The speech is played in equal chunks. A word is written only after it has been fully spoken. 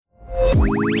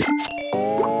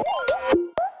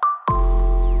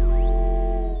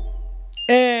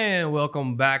And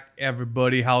welcome back,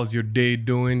 everybody. How's your day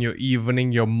doing? Your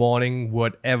evening, your morning,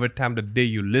 whatever time of the day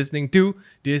you're listening to.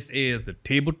 This is the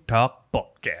Table Talk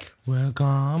Podcast.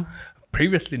 Welcome.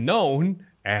 Previously known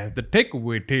as the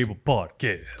Takeaway Table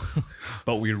Podcast.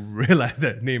 But we realized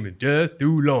that name is just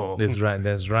too long. That's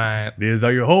right. These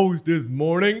are your hosts this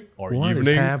morning or What evening.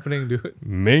 is happening, dude?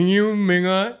 Mingyu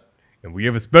Mingai. And we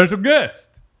have a special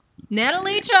guest.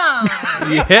 Natalie Chong.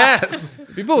 Yes.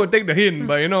 People will take the hint,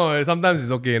 but sometimes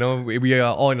it's okay. We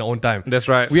are all in our own time. That's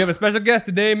right. We have a special guest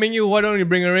today. Mingyu, why don't you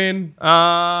bring her in?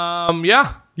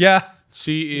 Yeah. Yeah.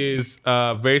 She is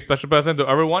a very special person to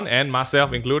everyone, and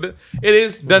myself included. It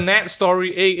is the Nat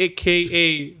Story,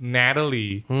 aka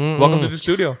Natalie. Welcome to the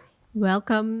studio.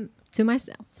 Welcome to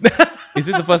myself. Is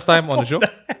this the first time on the show?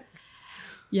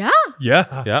 Yeah.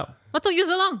 Yeah. Yeah. What took you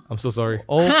so long? I'm so sorry.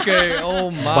 Okay.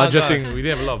 Oh my Budgeting. God. We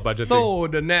didn't have a lot of budgeting. So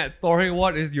the Nat story.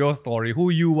 What is your story? Who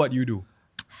you? What you do?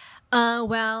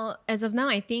 Well, as of now,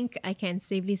 I think I can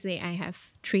safely say I have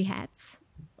 3 hats.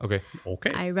 Okay.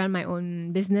 I run my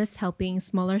own business helping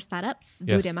smaller startups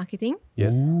do Yes. their marketing.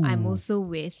 Yes. I'm also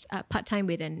with part-time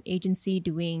with an agency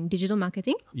doing digital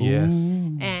marketing. Yes.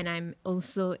 And I'm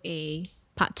also a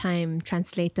part-time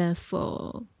translator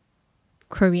for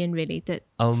Korean-related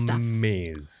stuff.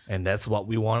 Amazing. And that's what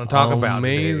we want to talk about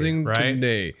Amazing today, right?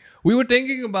 today. We were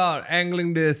thinking about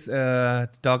angling this to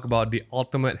talk about the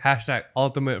ultimate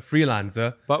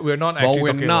freelancer. But we're not actually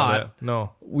we're talking not. about that.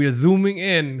 No. We're zooming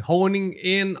in, honing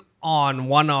in on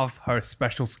one of her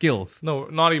special skills No,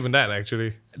 not even that,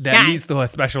 actually. that Guys. leads to her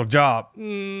special job.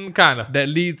 Kind of. That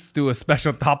leads to a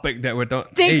special topic that we're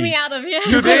talking. Take me out of here.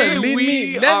 Today Let we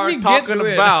me are get talking to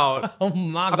it. about... Oh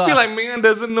my I God. feel like Mingan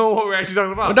doesn't know what we're actually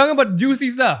talking we're about. talking about juicy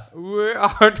stuff. We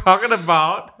are talking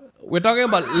about... We're talking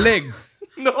about legs.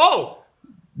 No!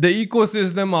 The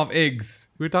ecosystem of eggs.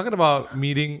 We're talking about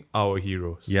meeting our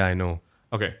heroes. Yeah, I know.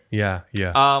 Okay. Yeah,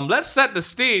 yeah. Let's set the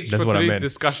stage That's for what I today's meant.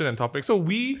 discussion and topic. So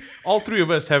all 3 of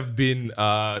us have been...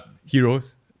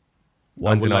 Heroes.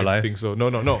 Once I would in our like to lives. think so.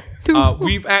 No.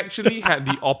 We've actually had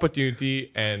the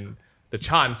opportunity and the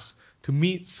chance to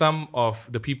meet some of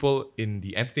the people in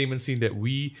the entertainment scene that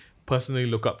we personally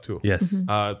look up to. Yes.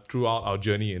 Throughout our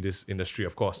journey in this industry,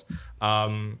 of course.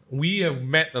 We have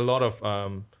met a lot of,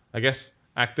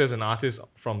 actors and artists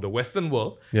from the Western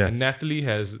world. Yes. And Natalie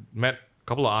has met a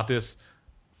couple of artists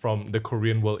from the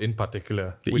Korean world in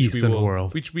particular. The Eastern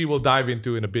world. Which we will dive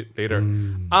into in a bit later.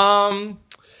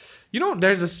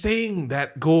 There's a saying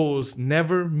that goes,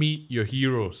 never meet your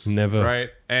heroes. Never. Right?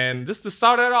 And just to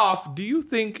start it off, do you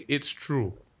think it's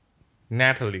true?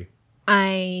 Natalie.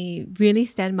 I really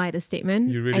stand by the statement.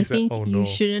 You really I stand- think oh, you no.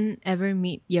 shouldn't ever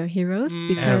meet your heroes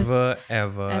because Ever.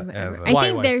 I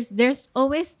Why? think there's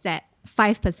always that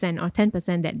 5% or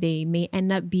 10% that they may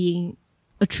end up being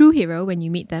a true hero when you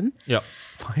meet them. Yeah.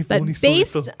 But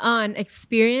based on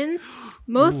experience,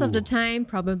 most of the time,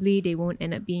 probably they won't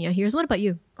end up being your heroes. What about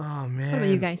you? Oh man. What about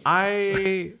you guys?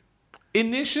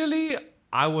 Initially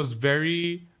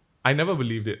I never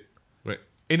believed it. Right.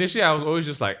 Initially I was always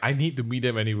just like, I need to meet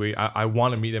them anyway. I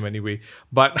want to meet them anyway.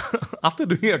 But after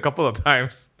doing it a couple of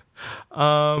times,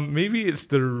 maybe it's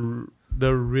the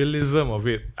realism of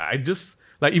it. I just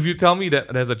like, if you tell me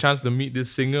that there's a chance to meet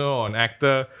this singer or an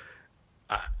actor,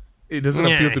 it doesn't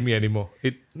appeal to me Yes. anymore.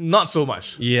 Not so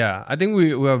much. Yeah, I think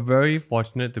we are very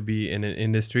fortunate to be in an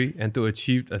industry and to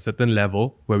achieve a certain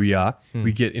level where we are.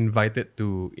 We get invited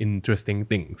to interesting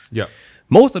things. Yeah.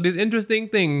 Most of these interesting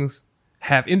things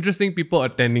have interesting people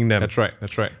attending them. That's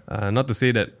right. Not to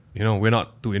say that, we're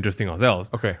not too interesting ourselves.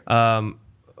 Okay.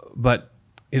 But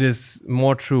it is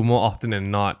more true more often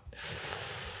than not.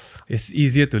 It's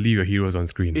easier to leave your heroes on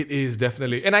screen. It is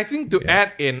definitely. And I think to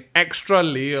add an extra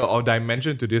layer or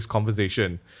dimension to this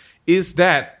conversation is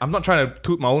that, I'm not trying to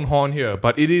toot my own horn here,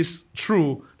 but it is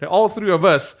true that all 3 of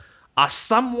us are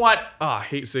somewhat, I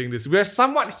hate saying this, we are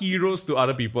somewhat heroes to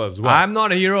other people as well. I'm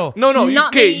not a hero. No,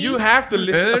 Not okay, me. you have to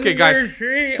listen. Okay, guys,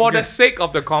 for the sake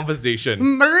of the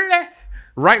conversation,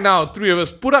 right now, 3 of us,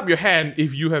 put up your hand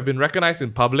if you have been recognized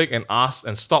in public and asked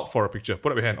and stopped for a picture.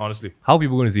 Put up your hand, honestly. How are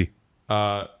people going to see?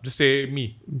 Just say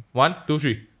me. 1, 2,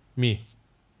 3. Me.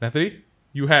 Natalie,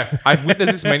 you have. I've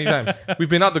witnessed this many times. We've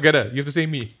been out together. You have to say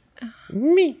me.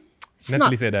 Me. It's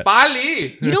Natalie not, said that.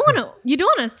 Bali. you don't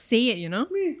want to say it,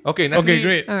 Okay, Natalie. Okay,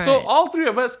 great. All So right. all 3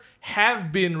 of us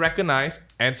have been recognized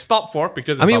and stopped for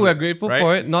pictures. In I mean, public, we're grateful right?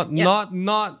 for it. Not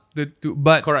the two,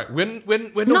 but Correct. When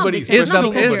Not nobody's. because- it's not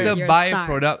the because it's you're the a star.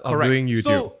 byproduct of Correct. doing YouTube.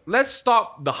 So let's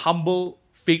stop the humble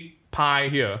fake pie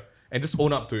here and just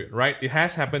own up to it, right? It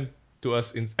has happened to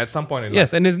us at some point in life.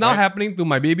 Yes, and it's now right? happening to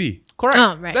my baby. Correct.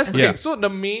 Oh, right, That's the okay. thing. So the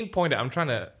main point that I'm trying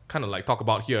to kind of like talk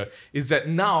about here is that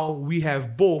now we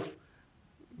have both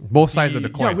Both sides of the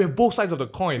coin. Yeah, we have both sides of the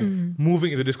coin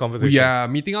moving into this conversation. We are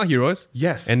meeting our heroes.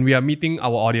 Yes. And we are meeting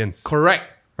our audience. Correct.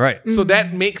 Right. So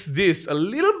that makes this a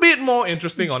little bit more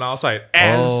interesting on our side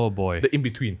as Oh, boy. the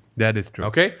in-between. That is true.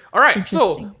 Okay? All right. So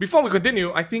Interesting. before we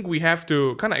continue, I think we have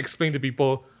to kind of explain to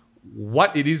people what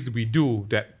it is that we do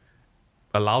that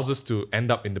allows us to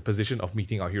end up in the position of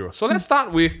meeting our heroes. So let's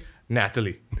start with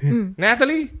Natalie.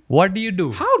 Natalie, What do you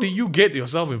do? how do you get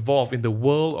yourself involved in the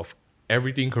world of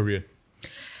everything Korean?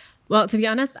 Well, to be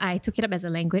honest, I took it up as a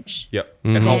language. Yep.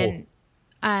 And how old?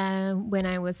 Then when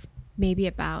I was maybe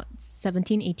about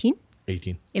 17, 18,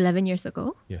 18. 11 years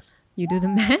ago, Yes. you do the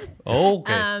math.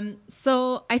 Okay.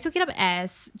 So I took it up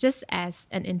as just as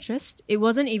an interest. It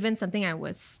wasn't even something I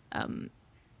was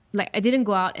like, I didn't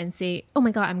go out and say, oh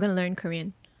my God, I'm going to learn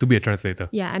Korean. To be a translator.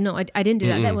 Yeah, no, I didn't do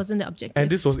that. That wasn't the objective.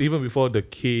 And this was even before the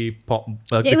K-pop,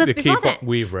 It was the before K-pop that.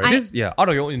 wave, right? This, out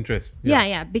of your own interest.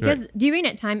 yeah, because during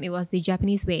that time, it was the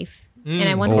Japanese wave. And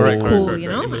I wanted Correct, to be correct, cool, correct, you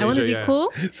correct. know? In I wanted to be Malaysia, yeah.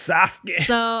 cool. Sasuke.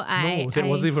 So I, no, that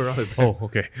wasn't even around the time. Oh,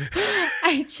 okay.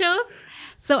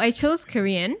 I chose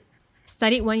Korean,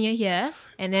 studied 1 year here,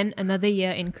 and then another year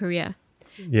in Korea.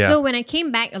 Yeah. So when I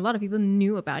came back, a lot of people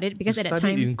knew about it because You at that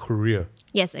studied time, in Korea.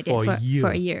 yes, I did for a year. for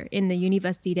a year in the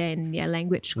university there in their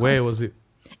language course. Where was it?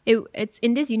 It's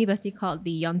in this university called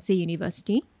the Yonsei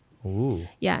University. Ooh.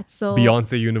 Yeah, so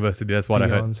Beyonce University. That's what I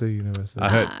heard. Beyonce University. I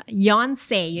heard.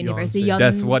 Yonsei University. Yonsei.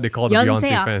 That's what they call the Beyonce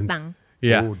fans. Otang.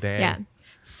 Yeah. Oh, damn. Yeah.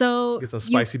 So Get some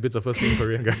you- spicy bits of first name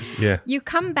Korean, guys. Yeah. you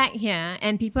come back here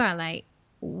and people are like,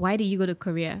 why did you go to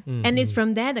Korea? And it's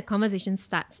from there the conversation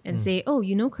starts and say, oh,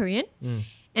 you know Korean?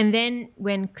 And then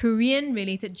when Korean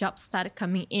related jobs started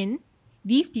coming in,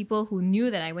 these people who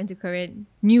knew that I went to Korea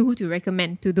knew who to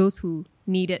recommend to those who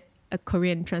needed a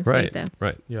Korean Right. translator.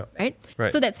 Right. Yeah. Right.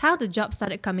 So that's how the job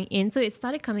started coming in. So it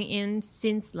started coming in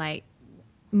since like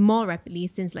more rapidly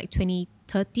since like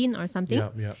 2013 or something. Yeah,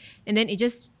 yeah. And then it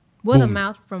just word of Boom.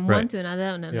 mouth from Right. one to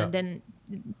another, Yeah. then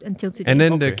until today. And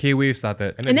then the Okay. K wave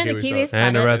started. And then the K wave started,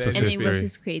 And the rest was and it history. was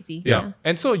just crazy. Yeah.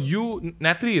 And so you,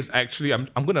 Natalie is actually, I'm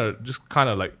gonna just kind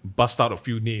of like bust out a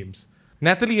few names.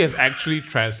 Natalie has actually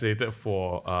translated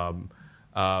for,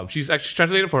 she's actually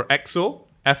translated for EXO,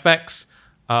 FX,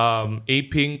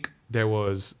 A-Pink. There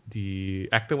was the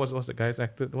actor, what's the guy's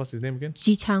actor? What's his name again?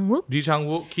 Ji Chang-wook. Ji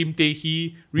Chang-wook, Kim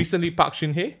Tae-hee, recently Park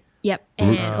Shin-hye. Yep.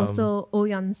 And also Oh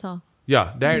Yeon-seo.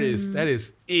 Yeah, that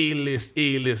is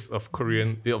A-list of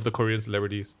the Korean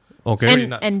celebrities. Okay. Pretty And,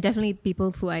 nuts. and definitely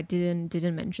people who I didn't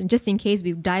mention, just in case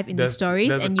we dive into There's- stories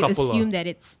there's a and you couple assume of- that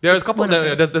it's There's a couple. one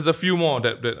of those. There's a few more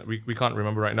that we can't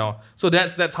remember right now. So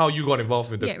that's how you got involved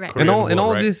with the Yeah, right. Korean and all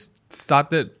world, right? this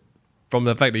started from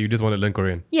the fact that you just want to learn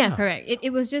Korean. Yeah, correct.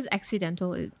 It was just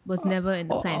accidental. It was never in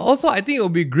the plan. Also, I think it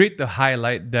would be great to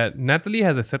highlight that Natalie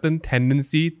has a certain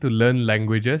tendency to learn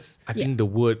languages. I think the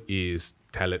word is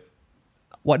talent.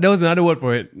 What there was another word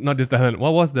for it, not just talent.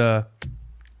 What was the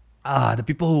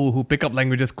people who pick up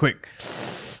languages quick?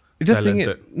 Just sing it.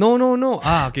 Talented. No.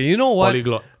 Okay. You know what?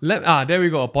 Polyglot. There we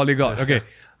go. A polyglot. Okay.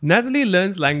 Natalie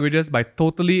learns languages by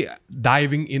totally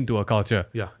diving into a culture.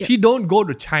 Yeah. She don't go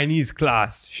to Chinese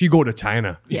class. She go to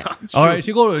China. Yeah. All right.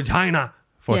 She go to China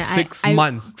for Yeah, 6 I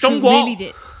months. I really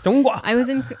did. 中国. I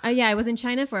was in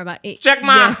China for about 8 Check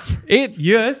ma. years. 8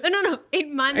 years. No,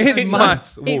 8 months. 8 or so.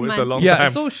 months. Ooh, 8 it's a months. long Yeah,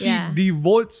 time. so she Yeah.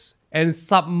 devotes and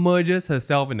submerges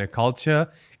herself in the culture,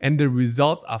 and the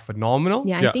results are phenomenal.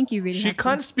 Yeah, I think you really She have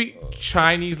can't to. speak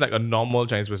Chinese like a normal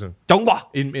Chinese person. 中国.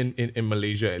 In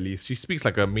Malaysia at least. She speaks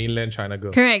like a mainland China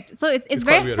girl. Correct. So it's It's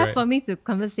very quite weird, tough right? for me to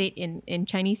conversate in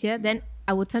Chinese here. Then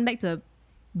I will turn back to a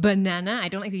banana. I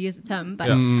don't like to use the term, but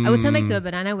Yeah. I will turn back to a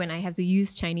banana when I have to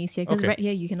use Chinese here because Okay. right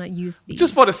here you cannot use the.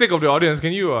 Just for the sake of the audience,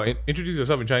 can you introduce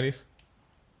yourself in Chinese?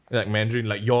 Like Mandarin,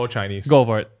 like your Chinese. Go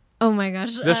for it. oh my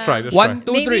gosh. Just try. Just One, try.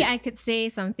 two, Maybe three. I could say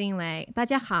something like 大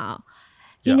家好，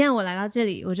今天我来到这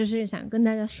里，我就是想跟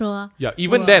大家说。 Yeah,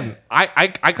 even Wow. then,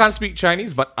 I can't speak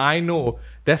Chinese, but I know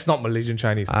that's not Malaysian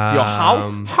Chinese. Your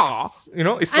how, you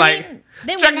know, it's I like mean,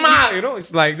 then Jack when Ma, you know,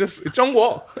 it's like just it's 中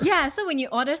国. Yeah, so when you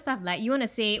order stuff like you want to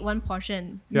say one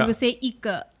portion, you Yeah. will say 一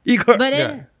个。一个. But then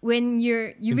Yeah. when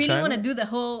you In really China? want to do the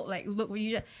whole like look,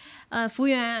 you 服务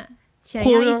员想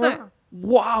要一份。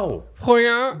 Wow, 会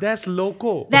啊. that's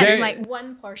local. That's Okay. like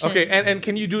one portion. Okay, and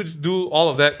can you do all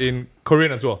of that in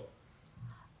Korean as well?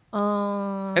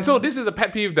 And so this is a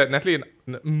pet peeve that Natalie and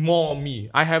more me.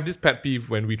 I have this pet peeve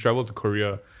when we travel to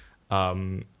Korea,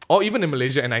 or even in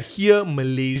Malaysia, and I hear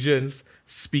Malaysians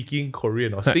speaking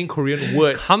Korean or saying Korean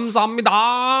words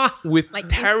감사합니다. with Like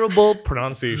this. terrible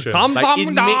pronunciation. Like, it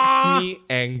감사합니다. makes me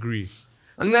angry.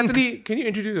 So Natalie, can you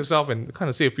introduce yourself and kind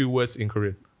of say a few words in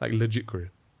Korean, like legit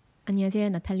Korean? 안녕하세요,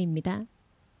 나탈리입니다.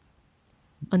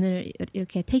 오늘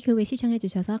이렇게 테이크어웨이 시청해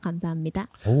주셔서 감사합니다.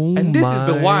 Oh And this is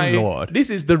the my why. Lord. This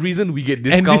is the reason we get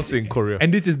And discounts this- in Korea.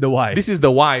 And this is the why. This is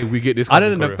the why we get discounts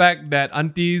Other in than the Korea. fact that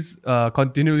aunties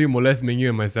continually molest Mingyu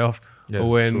and myself Yes,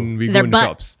 when true. we go Their in butts.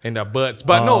 shops. And their birds.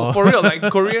 But no, for real, like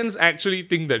Koreans actually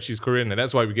think that she's Korean, and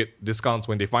that's why we get discounts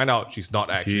when they find out she's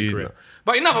not actually She's Korean. not.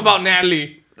 But enough about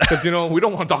Natalie, because we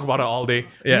don't want to talk about her all day.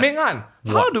 Yeah. Ming An,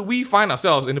 how do we find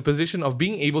ourselves in the position of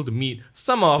being able to meet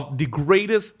some of the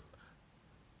greatest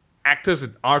actors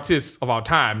and artists of our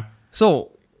time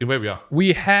So in where we are?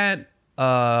 we had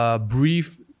a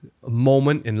brief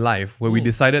moment in life where we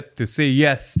decided to say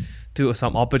yes to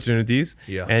some opportunities.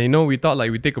 Yeah. And we thought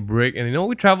like we take a break and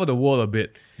we travel the world a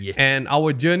bit. Yeah. And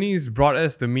our journeys brought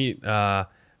us to meet a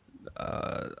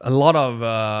lot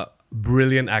of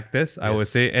brilliant actors, I would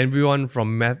say. Everyone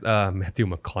from Matthew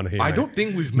McConaughey. I right? don't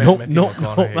think we've met Matthew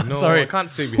McConaughey. No, sorry. I can't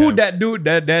say we Who have. that dude,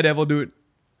 that Daredevil dude?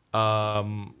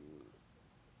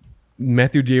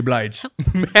 Matthew J. Blige.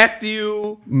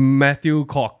 Matthew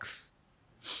Cox.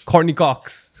 Courtney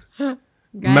Cox. Guys,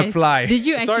 McFly. did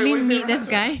you Sorry, actually what is meet it? this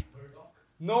guy?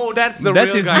 No, that's the That's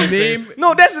real his guy's name.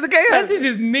 No, that's the guy. That's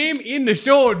his name in the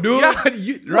show, dude. Yeah,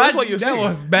 no, Raj, that's what you're that saying.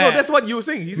 was bad. No, that's what you were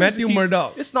saying. Matthew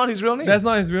Murdoch. It's not his real name. That's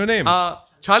not his real name.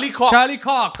 Charlie Cox. Charlie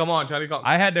Cox. Come on, Charlie Cox.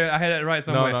 I had that right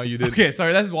somewhere. no, you didn't. Okay,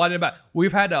 sorry, that's one about.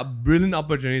 We've had a brilliant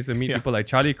opportunities to meet Yeah. people like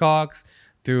Charlie Cox,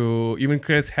 to even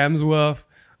Chris Hemsworth,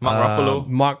 Mark Ruffalo.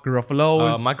 Mark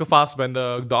Ruffalo, Michael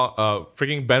Fassbender,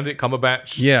 freaking Benedict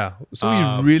Cumberbatch. Yeah, so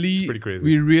it's pretty crazy.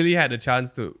 we really had a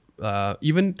chance to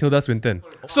even Tilda Swinton.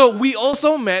 So we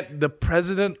also met the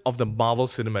president of the Marvel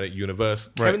Cinematic Universe,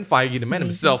 Kevin Feige, the man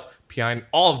himself behind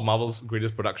all of Marvel's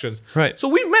greatest productions. Right. So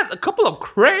we've met a couple of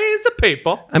crazy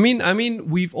people. I mean,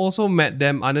 we've also met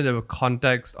them under the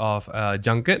context of a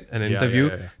junket, an interview.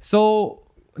 yeah. So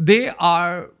they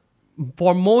are,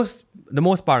 for the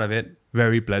most part of it,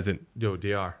 very pleasant. Yo,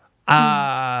 they are.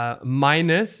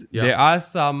 Minus, Yeah. there are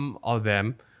some of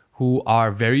them who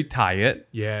are very tired,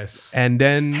 Yes. and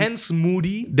then Hence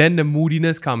moody. then the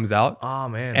moodiness comes out, Ah,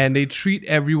 man. and they treat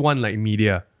everyone like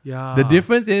media. Yeah. The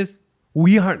difference is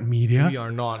we aren't media. We are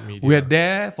not media. We're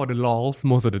there for the lols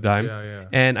most of the time. Yeah, yeah.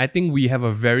 And I think we have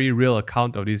a very real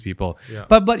account of these people. Yeah.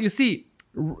 But you see,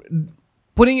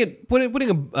 putting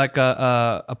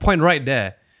a point right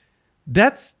there,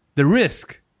 that's the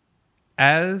risk.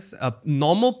 As a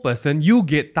normal person, you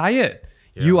get tired.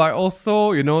 Yeah. You are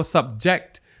also,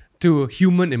 subject to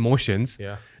human emotions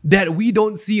Yeah. that we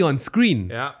don't see on screen.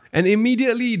 Yeah. And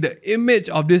immediately the image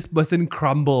of this person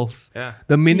crumbles. Yeah.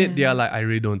 The minute they are like, I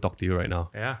really don't talk to you right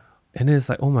now. Yeah. And then it's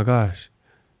like, oh my gosh,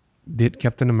 did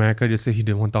Captain America just say he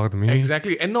didn't want to talk to me?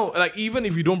 Exactly. And no, like even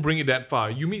if you don't bring it that far,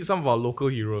 you meet some of our local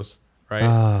heroes, right?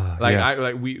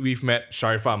 Yeah. We've met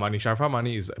Sharifa Amani. Sharifa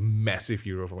Amani is a massive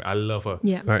hero for me. I love her.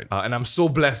 Yeah. Right. And I'm so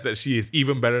blessed that she is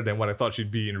even better than what I thought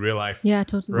she'd be in real life. Yeah,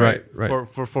 totally. Right.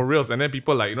 For reals. And then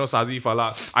people like, Sazi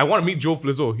Fala. I want to meet Joe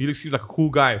Flizzo. He seems like a cool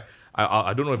guy.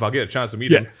 I don't know if I'll get a chance to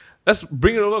meet him. Let's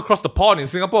bring it over across the pond in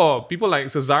Singapore. People like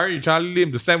Cesare, Charlie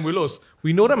Lim, the Sam Willows.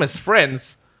 We know them as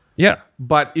friends. Yeah.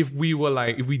 But if we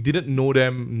didn't know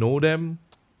them,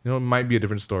 it might be a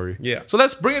different story. Yeah. So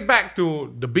let's bring it back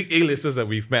to the big A-listers that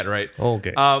we've met, right?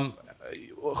 Okay.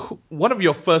 One of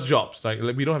your first jobs, like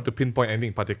we don't have to pinpoint anything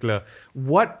in particular.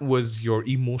 What was your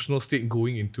emotional state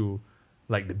going into,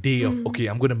 like the day of, okay,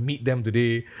 I'm going to meet them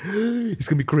today. It's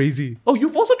going to be crazy. Oh,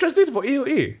 you've also translated for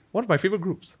AOA, one of my favorite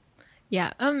groups.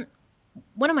 Yeah.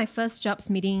 One of my first jobs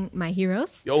meeting my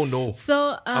heroes. Oh, no.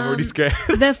 So I'm already scared.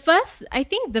 the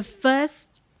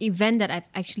first event that I've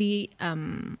actually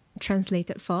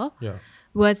translated for Yeah.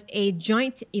 was a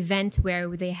joint event where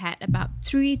they had about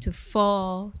 3 to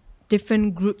 4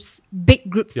 different groups, big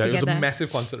groups Yeah, it was together. a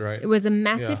massive concert, right? It was a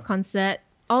massive Yeah. concert.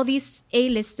 All these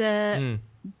A-lister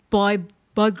boy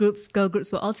groups, girl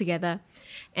groups were all together.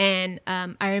 And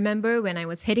I remember when I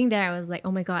was heading there, I was like,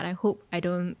 oh my God, I hope I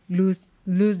don't lose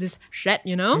this shit,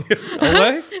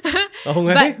 Okay.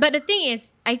 But the thing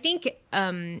is, I think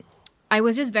I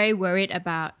was just very worried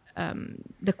about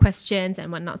the questions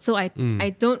and whatnot. So I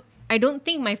don't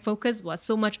think my focus was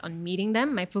so much on meeting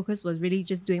them. My focus was really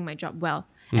just doing my job well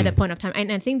at that point of time.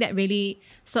 And I think that really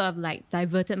sort of like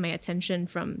diverted my attention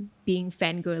from being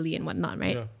fangirly and whatnot,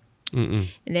 right? Yeah.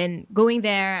 And then going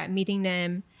there, meeting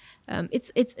them,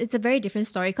 it's a very different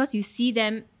story because you see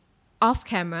them off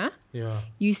camera. Yeah.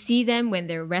 You see them when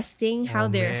they're resting, how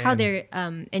they're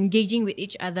engaging with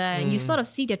each other, and you sort of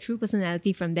see their true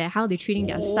personality from there, how they're treating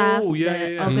their staff,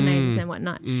 the organizers and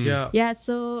whatnot. Yeah.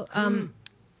 So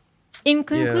in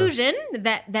conclusion,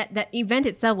 that event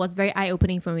itself was very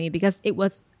eye-opening for me because it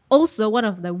was also one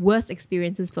of the worst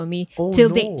experiences for me till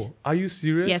date. Are you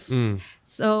serious? Yes.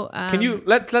 So Can you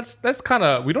let's kind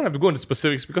of, we don't have to go into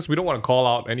specifics because we don't want to call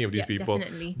out any of these people.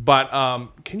 Definitely. But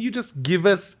can you just give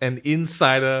us an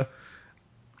insider?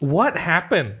 What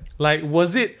happened? Like,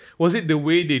 was it the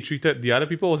way they treated the other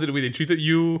people? Was it the way they treated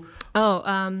you?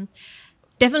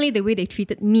 Definitely the way they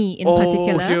treated me in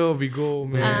particular. Here we go,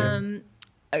 man.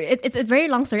 It's a very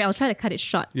long story. I'll try to cut it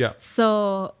short. Yeah.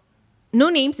 So no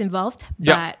names involved,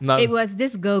 Yeah, but none. it was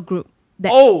this girl group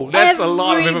that that's a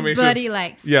lot of information. Everybody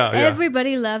likes. Yeah.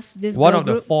 Everybody loves this One girl of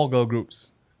the group. 4 girl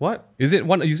groups. What? Is it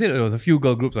one? You said there was a few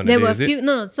girl groups on There the day. were a Is it? few.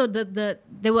 No. So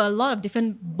there were a lot of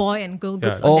different boy and girl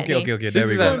groups Yeah. on Oh, that okay, day. okay. There This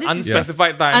we is go. an this is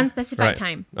unspecified time. Unspecified Right.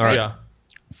 time. All right. Yeah.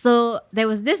 So there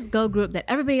was this girl group that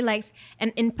everybody likes,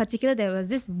 and in particular, there was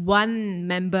this one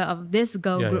member of this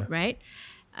girl group, right,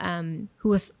 who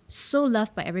was so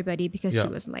loved by everybody because she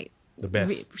was like The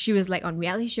best. she was like on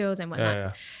reality shows and whatnot. Yeah.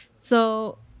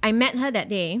 So I met her that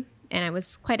day, and I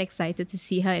was quite excited to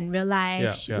see her in real life.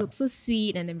 Yeah, She yeah. looked so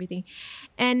sweet and everything.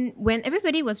 And when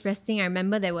everybody was resting, I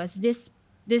remember there was this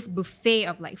buffet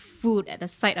of like food at the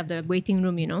side of the waiting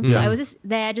room, So I was just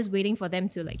there, just waiting for them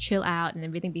to like chill out and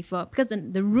everything before, because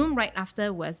the room right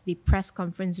after was the press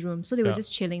conference room, so they were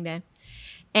just chilling there.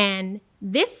 And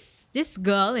this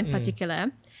girl in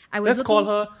particular, I was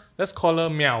Let's call her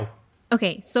Meow.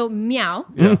 Okay, so Meow,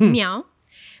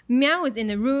 Meow was in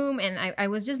the room, and I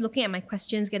was just looking at my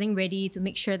questions, getting ready to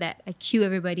make sure that I cue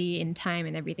everybody in time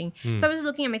and everything. So I was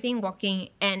looking at my thing, walking,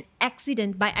 and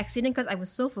by accident, because I was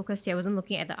so focused here, I wasn't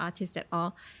looking at the artist at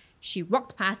all. She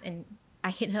walked past, and I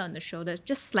hit her on the shoulder,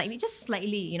 just slightly,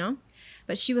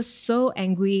 But she was so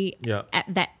angry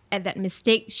at that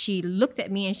mistake. She looked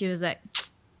at me, and she was like.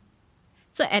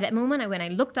 So at that moment, when I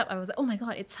looked up, I was like, "Oh my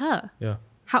God, it's her!" Yeah.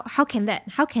 How can that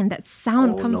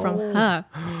sound come from her?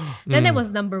 Then that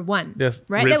was number one. Yes,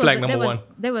 right. red That flag was number one.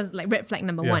 That was like red flag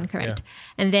number Yeah, one, correct?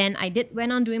 yeah. And then I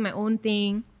went on doing my own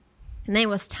thing, and then it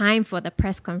was time for the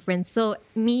press conference. So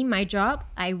my job,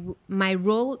 my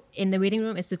role in the waiting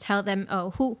room is to tell them,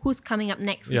 who's coming up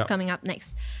next, who's Yeah. coming up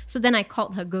next. So then I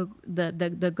called her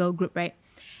the girl group, right?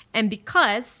 And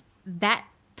because that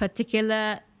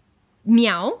particular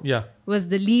Meow Yeah. was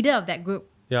the leader of that group,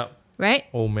 Yeah. right?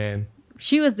 Oh man.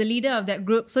 She was the leader of that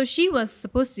group. So she was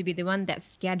supposed to be the one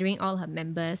that's gathering all her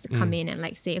members to come in and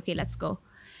like say, okay, let's go.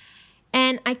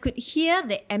 And I could hear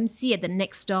the MC at the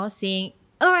next door saying,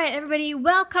 all right, everybody,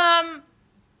 welcome.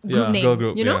 Group Yeah, name, girl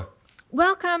group, you know? yeah.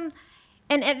 Welcome.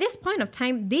 And at this point of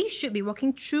time, they should be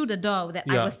walking through the door that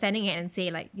I Yeah. was standing at and say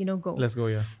like, go. Let's go.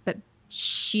 Yeah. But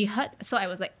she heard, so I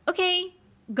was like, okay,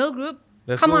 girl group,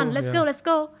 Let's come go, on, let's yeah.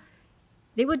 go.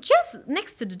 They were just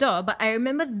next to the door, but I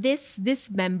remember this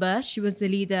member, she was the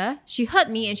leader. She heard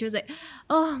me and she was like,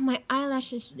 oh, my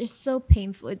eyelashes is so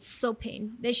painful. It's so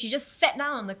pain. Then she just sat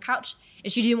down on the couch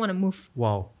and she didn't want to move.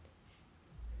 Wow.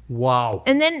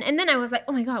 And then I was like,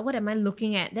 oh my God, what am I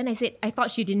looking at? Then I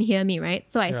thought she didn't hear me, right?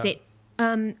 So I said,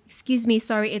 excuse me,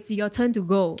 sorry, it's your turn to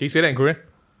go. Can you say that in Korean?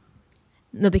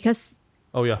 No, because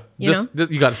Oh yeah. You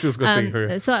You got to still go say in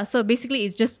Korean. so basically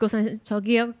it's just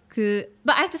저기요 그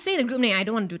but I have to say the group name. I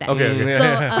don't want to do that. Okay.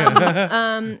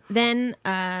 So then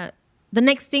the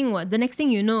next thing was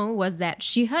that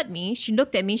she heard me. She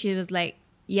looked at me. She was like,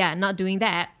 "Yeah, not doing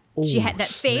that." She had that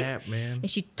face, snap, man. and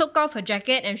she took off her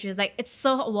jacket and she was like, "It's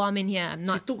so warm in here. I'm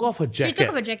not." She took off her jacket. She took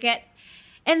off her jacket,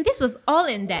 and this was all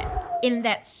in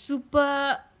that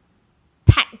super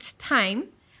packed time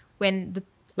when the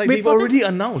Like they've reporters- already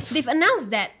announced. They've announced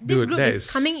that this Dude, group that is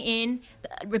is- coming in.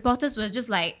 The reporters were just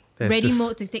like That's ready just-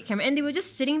 mode to take camera, and they were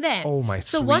just sitting there. Oh, my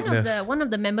So sweetness. one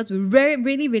of the members were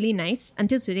really really nice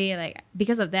until today. Like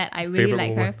because of that, I really Favorite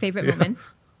like her. moment. Favorite Yeah. moment.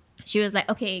 She was like,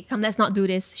 "Okay, come, let's not do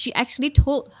this." She actually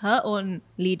told her own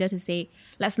leader to say,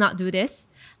 "Let's not do this.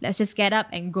 Let's just get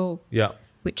up and go." Yeah.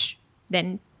 Which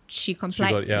then she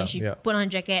complied and she put on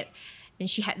a jacket. And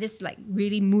she had this like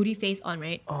really moody face on,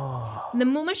 right? Oh. The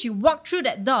moment she walked through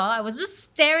that door, I was just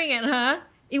staring at her.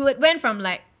 It went from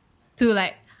like to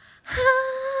like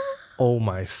Oh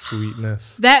my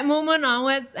sweetness. that moment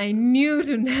onwards. I knew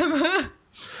to never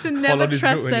Follow this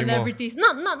trust group anymore. celebrities.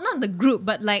 Not the group,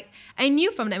 but like I knew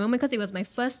from that moment because it was my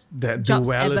first That jobs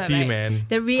duality, ever, right? man.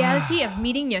 The reality of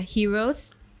meeting your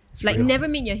heroes, like real. never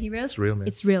meet your heroes. It's real, man.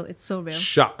 It's real. It's so real.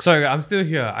 Shucks. Sorry, I'm still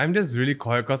here. I'm just really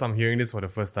quiet because I'm hearing this for the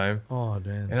first time. Oh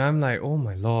man. And I'm like, oh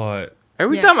my lord.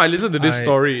 Every Yeah. time I listen to this I-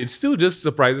 story, it still just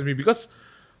surprises me because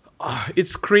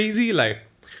it's crazy. Like,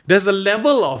 there's a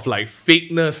level of like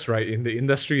fakeness, right, in the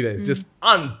industry that is just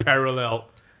unparalleled.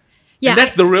 Yeah, And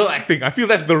that's the real acting. I feel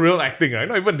that's the real acting, right?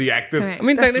 Not even the actors. Correct. I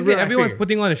mean, That's the technically, real everyone's acting.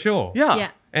 putting on a show. Yeah. yeah.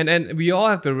 And we all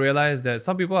have to realize that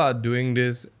some people are doing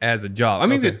this as a job. I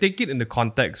mean, if Okay. you take it in the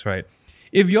context, right?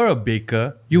 If you're a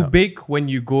baker, you Yeah. bake when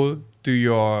you go to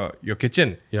your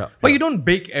kitchen. Yeah. But Yeah. you don't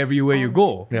bake everywhere you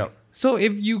go. Yeah. So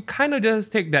if you kind of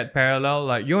just take that parallel,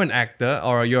 like you're an actor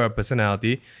or you're a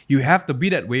personality, you have to be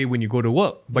that way when you go to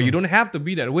work, but you don't have to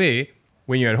be that way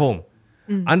when you're at home.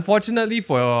 Unfortunately,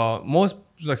 for most,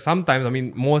 like sometimes, I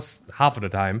mean, most half of the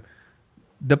time,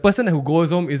 the person who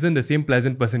goes home isn't the same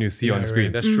pleasant person you see on Right,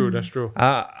 screen. That's true. That's true.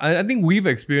 I think we've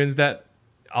experienced that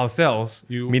ourselves,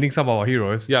 meeting some of our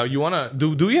heroes. Yeah, you wanna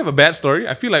do we have a bad story?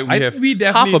 I feel like we have we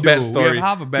definitely half a bad do. story. We have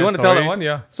half a bad you wanna story. tell that one?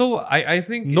 Yeah. So I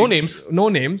think No names. No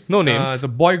names. No names. It's a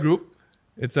boy group.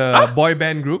 It's a boy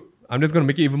band group. I'm just gonna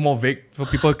make it even more vague so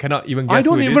people cannot even guess. I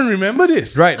don't who it even is. remember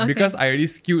this. Right, Okay. because I already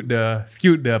skewed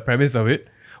the premise of it.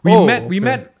 We Oh, met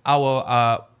okay.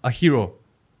 our a hero,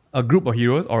 a group of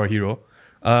heroes or a hero,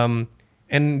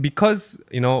 and because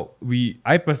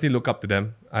I personally look up to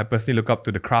them. I personally look up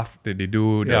to the craft that they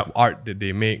do, the Yeah. art that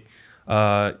they make.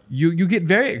 You get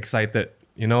very excited,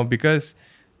 because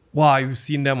wow, you've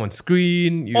seen them on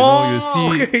screen. You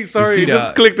see. okay, you sorry, see it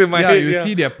just clicked in my head, You yeah.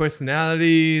 see their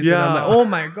personalities, and I'm Yeah. like, oh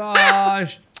my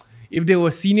gosh. If they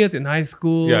were seniors in high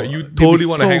school, Yeah, you they'd totally be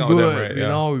wanna so hang out with them, good, right? You Yeah.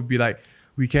 know, we'd be like,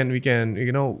 we can,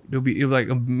 it'll be like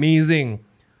amazing.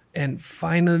 And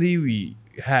finally, we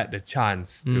had the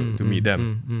chance to meet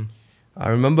them. I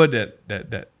remember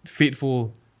that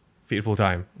fateful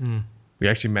time. We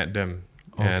actually met them,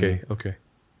 and Okay.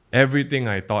 everything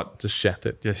I thought Just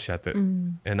shattered. just shattered.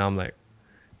 And I'm like,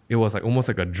 it was like almost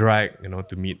like a drag,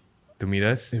 to meet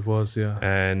us. It was, yeah.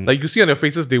 And Like you see on their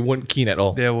faces, they weren't keen at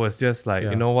all. there was just like,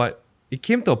 Yeah. you know what? It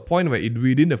came to a point where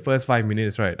within the first 5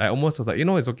 minutes, right? I almost was like,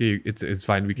 it's okay, it's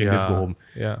fine, we can just go home.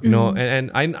 Yeah.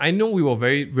 And I know we were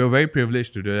very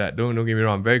privileged to do that. Don't get me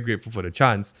wrong, I'm very grateful for the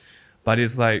chance. But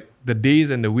it's like the days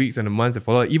and the weeks and the months that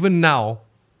follow, even now,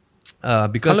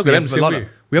 because look we at them have, the same way,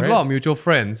 we have a right? lot of mutual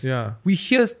friends. Yeah. We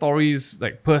hear stories,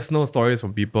 like personal stories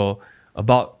from people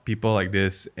about people like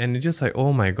this. And it's just like,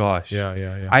 oh my gosh.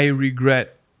 Yeah. I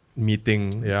regret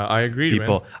meeting Yeah, I agree,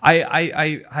 people. man.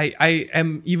 I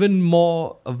am even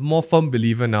more firm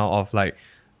believer now of like,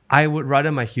 I would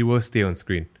rather my heroes stay on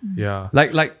screen. Yeah.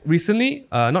 Like recently,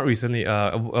 not recently,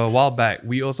 a while back,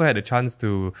 we also had a chance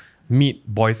to meet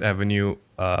Boyce Avenue.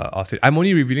 I'm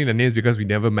only revealing the names because we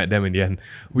never met them in the end.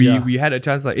 We had a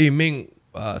chance like, hey Ming,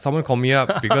 someone called me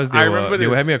up because I they remember were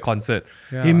this. having a concert.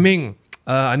 Yeah. Hey Ming,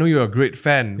 I know you're a great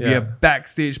fan. We Yeah. have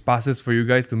backstage passes for you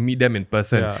guys to meet them in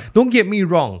person. Yeah. Don't get me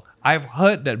wrong. I've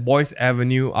heard that Boyce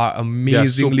Avenue are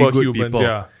amazingly super good humans, people.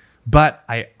 yeah. But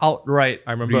I outright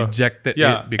I remember. rejected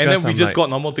Yeah. it because and then we I'm just like, got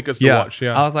normal tickets to watch.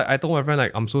 Yeah. I was like, I told my friend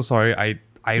like, I'm so sorry. I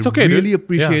It's okay, really dude.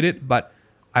 appreciate Yeah. it, but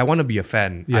I want to be a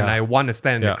fan Yeah. and I want to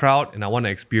stand in Yeah. the crowd and I want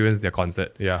to experience their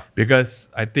concert. Yeah. Because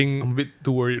I think I'm a bit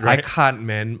too worried, I right? can't,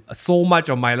 man. So much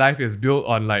of my life is built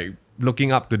on like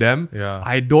looking up to them. Yeah.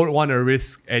 I don't want to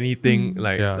risk anything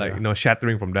Yeah.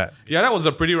 shattering from that. Yeah, that was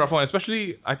a pretty rough one,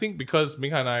 especially I think because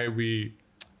Mingha and I,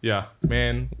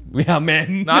 man. Yeah,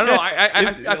 man. No,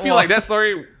 I feel like that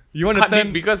story. You wanna cut turn-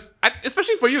 deep because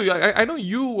especially for you, I know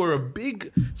you were a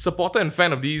big supporter and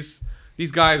fan of these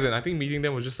guys, and I think meeting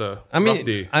them was just a rough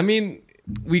day. I mean,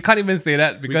 we can't even say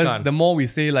that because can't. the more we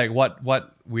say like what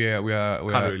we are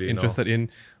Can't really, interested in,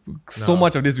 so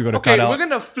much of this we're gonna Okay, cut out. we're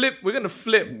gonna flip. We're gonna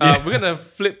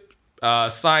flip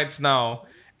sides now,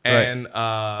 and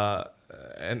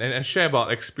and share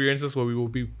about experiences where we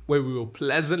were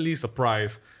pleasantly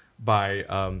surprised by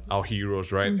our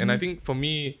heroes, right? And I think for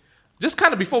me, just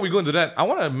kind of before we go into that, I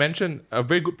want to mention a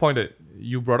very good point that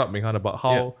you brought up, Minghan, about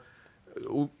how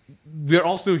we're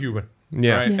all still human.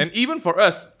 Yeah. Right? Yeah. And even for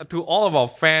us, to all of our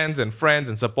fans and friends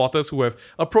and supporters who have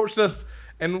approached us,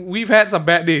 and we've had some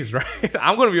bad days, right?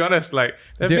 I'm going to be honest, like,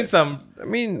 there have been some I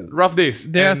mean, rough days.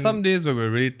 there are And- some days where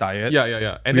we're really tired. Yeah.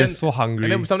 And We are then so hungry.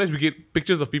 And then sometimes we get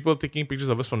pictures of people taking pictures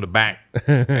of us from the back.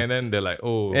 And then they're like,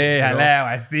 oh. Hey, you know, hello,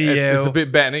 I see you. it's a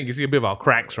bit bad. And then you can see a bit of our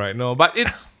cracks, right? No, but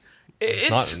it's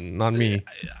not me.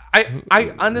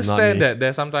 I understand me. that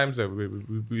there's sometimes that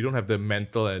we don't have the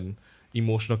mental and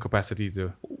emotional capacity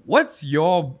to.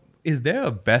 Is there a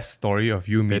best story of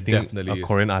you meeting definitely a is.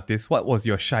 Korean artist? What was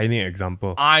your shining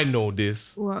example? I know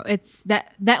this. Well, it's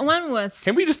that one was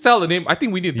Can we just tell the name? I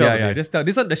think we need to tell the name. Just tell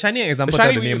this one. The shining example. The Tell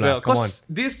shiny the we name, need to lah. tell. Come on.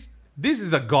 'Cause this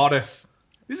is a goddess.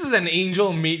 This is an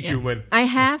angel made human. I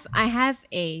have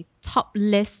a top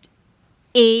list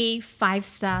a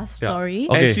 5-star story.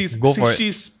 Okay, and she's go for it.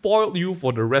 She spoiled you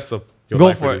for the rest of your Go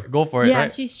life. for already. it. Go for it. Yeah,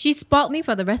 Right? she spoiled me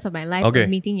for the rest of my life Okay. of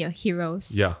meeting your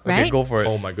heroes. Yeah. Okay, Right? Okay, go for it.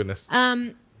 Oh my goodness.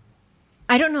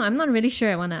 I don't know. I'm not really sure.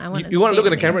 I wanna. You want to look at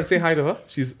the say camera and say hi to her?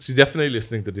 She's definitely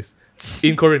listening to this.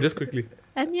 In Korean, just quickly.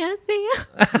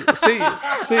 안녕하세요. Say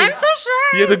I'm so shy.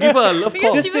 You have to give her a love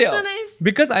Because call. she Just was say- so nice.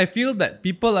 Because I feel that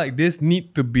people like this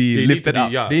need to be They need lifted to be,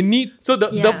 up. yeah. They need. So the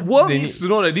Yeah. world They needs to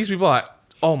know that these people are.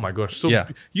 Oh my gosh! So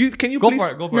Yeah. can you Go please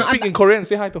for it, go for it. speak No, in Korean and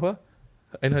say hi to her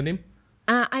and her name?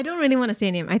 I don't really want to say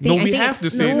a name. I think. No, I we think have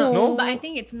it's- to say it. no, No? but I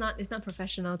think it's not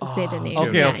professional to say the name.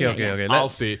 Okay, Yeah, okay, yeah, okay, yeah. okay.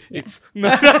 I'll Let's, say it. Yeah. It's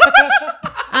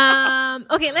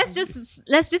Okay, let's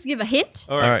just give a hint.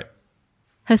 all right.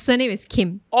 Her surname is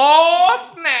Kim. oh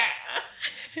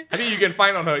snap! I think you can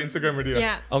find on her Instagram video.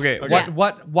 Yeah. Okay. Okay.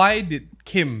 Why did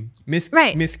Kim Miss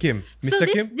Right. Miss Kim So Mr.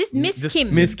 this Kim? this Miss Just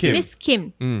Kim. Miss Kim. Miss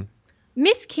Kim. Mm.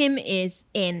 Miss Kim is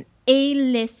an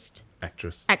A-list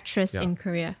Actress. actress Yeah. in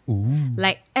Korea.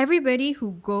 Like everybody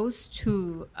who goes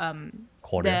to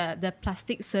Korea. the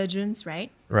plastic surgeons,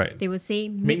 right? Right. They would say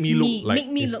Make me look like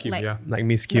make me Miss look Kim, like yeah. Like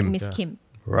Miss like Kim. Miss Kim.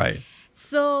 Right.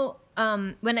 So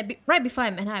right before I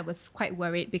met her, I was quite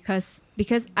worried because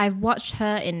I've watched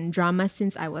her in drama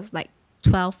since I was like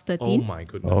 12, 13. Oh my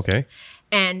goodness. Okay.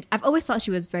 And I've always thought she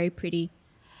was very pretty.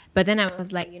 But then I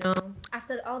was like,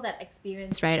 after all that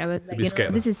experience, right? I was like, be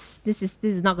scared, this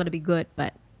is not going to be good,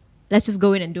 but let's just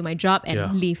go in and do my job and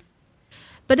Yeah. leave.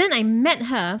 But then I met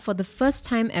her for the first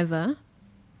time ever.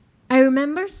 I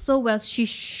remember so well.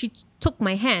 She took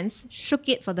my hands, shook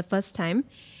it for the first time,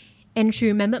 and she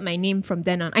remembered my name from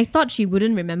then on. I thought she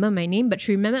wouldn't remember my name, but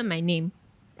she remembered my name.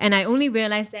 And I only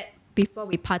realized that before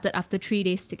we parted after 3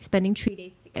 days, spending 3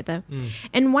 days together.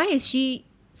 And why is she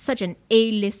such an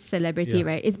A-list celebrity, Yeah.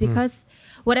 right? It's because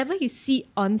whatever you see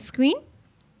on screen,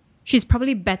 she's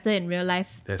probably better in real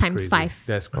life That's times crazy. 5.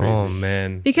 That's crazy. Oh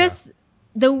man. Because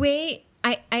the way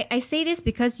I say this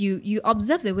because you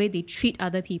observe the way they treat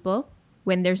other people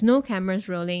when there's no cameras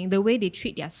rolling, the way they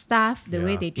treat their staff, the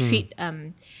way Yeah. they treat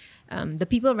the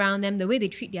people around them, the way they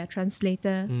treat their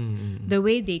translator, the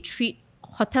way they treat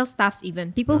hotel staffs,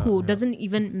 even people who doesn't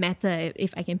even matter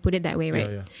if I can put it that way, right?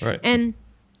 Yeah. Right. And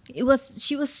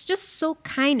she was just so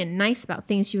kind and nice about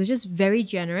things. She was just very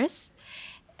generous,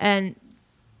 and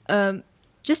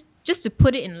just to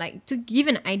put it in like to give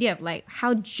an idea of like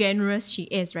how generous she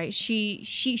is, right? She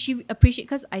appreciate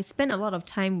because I spent a lot of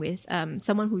time with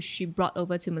someone who she brought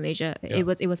over to Malaysia. Yeah. It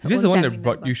was her Is this own the one family that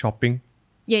brought member. you shopping?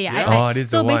 Yeah. Yeah. Oh, this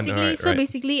is the one. Basically, Alright, right.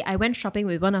 basically, I went shopping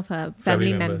with one of her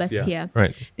family members, members yeah. here,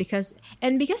 Right. because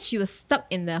she was stuck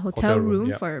in the hotel Hotel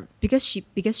room, room yeah. because she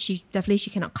definitely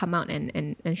she cannot come out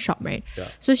and shop, right? Yeah.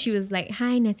 So she was like,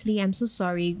 "Hi Natalie, I'm so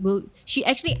sorry. She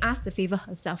actually asked the favor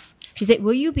herself. She said,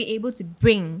 "Will you be able to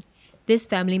bring this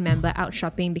family member out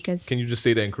shopping because Can you just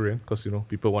say that in Korean? Because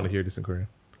people want to hear this in Korean.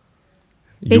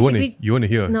 You want to Basically-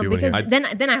 hear? no, you wanna because hear.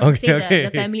 then I have to say Okay.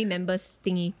 the family members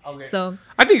thingy. Okay. So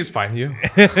I think it's fine here.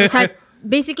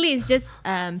 basically it's just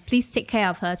please take care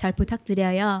of her. 잘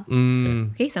부탁드려요.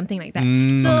 Mm. Okay, something like that.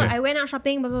 Mm, so okay. I went out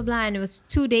shopping, blah blah blah, and it was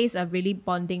 2 days of really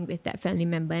bonding with that family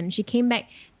member. And she came back.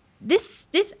 This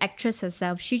actress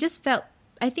herself, she just felt.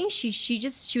 I think she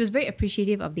was very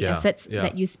appreciative of the Yeah, efforts yeah.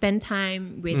 that you spend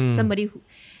time with somebody who,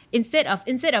 instead of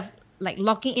like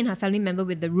locking in her family member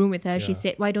with the room with her, she Yeah.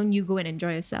 said, "Why don't you go and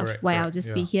enjoy yourself? Correct, While I'll correct,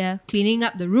 just be yeah. here cleaning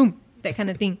up the room, that kind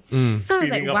of thing." So I was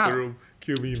like, Cleaning up "Wow." the room.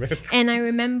 Kill me, man. And I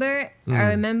remember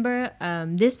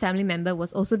this family member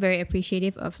was also very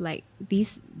appreciative of like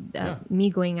me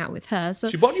going out with her. So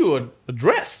She bought you a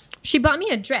dress. she bought me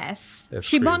a dress. That's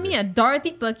She bought me crazy. a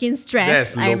Dorothy Perkins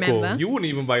dress. That's I local. remember. You wouldn't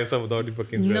even buy yourself a Dorothy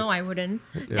Perkins dress. No, I wouldn't.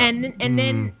 Yeah.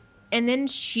 And then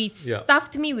she Yeah.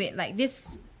 stuffed me with like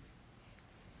this.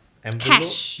 Envelope?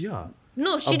 cash. Yeah.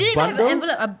 No, she A didn't have bundle? an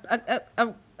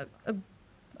envelope.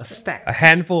 A stack. A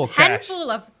handful of cash. Handful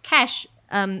of cash.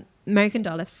 American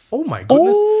dollars. Oh my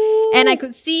goodness. And I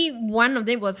could see one of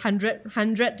them was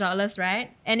 $100,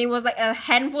 right? And it was like a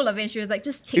handful of it. And she was like,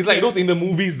 "Just take It's like this." those in the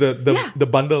movies, the Yeah. the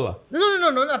bundle.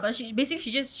 No. But she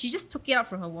just took it out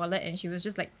from her wallet and she was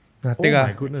just like, Oh Nothing.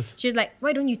 my goodness. she was like,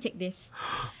 "Why don't you take this?"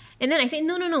 And then I said,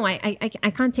 "No, I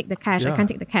can't take the cash. I Yeah. can't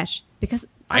take the cash because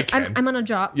I can. I'm on a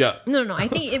job." Yeah. No. I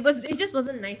think it just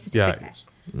wasn't nice to take Yeah. the cash.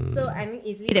 So I mean,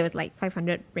 easily there was like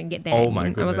 500 ringgit there. Oh and my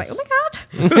I was like, "Oh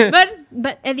goodness. my god!"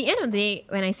 but at the end of the day,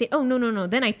 when I said, "Oh no,"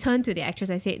 then I turned to the actress.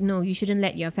 I said, "No, you shouldn't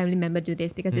let your family member do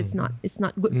this because it's not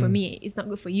good for me. It's not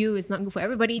good for you. It's not good for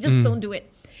everybody. Just don't do it."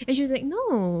 And she was like,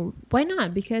 "No, why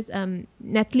not? Because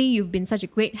Natalie, you've been such a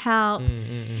great help."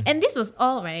 And this was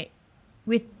all right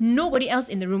with nobody else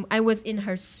in the room. I was in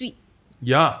her suite.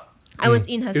 Yeah. I was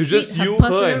in her It was suite, just her you, her,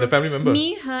 personal and the family member.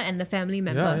 Me, her, and the family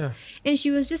member. yeah. And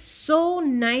she was just so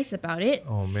nice about it.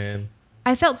 Oh man.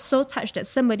 I felt so touched that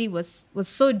somebody was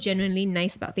so genuinely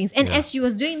nice about things. And Yeah. as she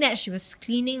was doing that, she was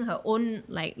cleaning her own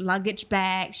like luggage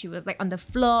bag. She was like on the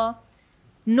floor,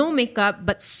 no makeup,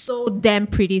 but so damn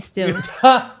pretty still.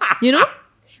 You know,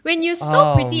 when you're so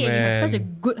Oh, pretty and you have such a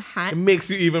man. good heart, It makes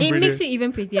you even it prettier. makes you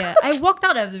even prettier. I walked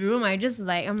out of the room. I just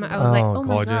like I was like, oh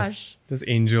my gosh, This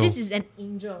angel. this is an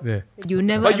angel. Yeah. You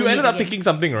never. But you ever ended meet up again. taking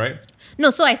something, right?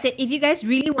 No, so I said, if you guys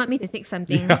really want me to take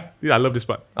something, Yeah, I love this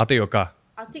part. I'll take your car.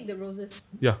 I'll take the roses.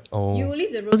 Yeah. Oh. You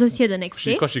leave the roses here the next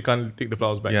day. Because she can't take the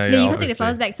flowers back. Yeah, Yeah, you can take obviously. the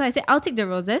flowers back. So I said, I'll take the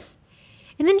roses.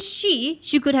 And then she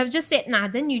could have just said, nah,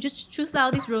 then you just choose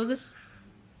out these roses.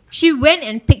 She went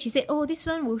and picked. She said, oh, this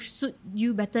one will suit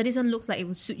you better. This one looks like it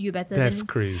will suit you better. That's Then,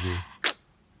 crazy.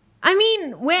 I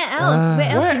mean, where else?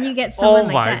 Where else can you get Oh someone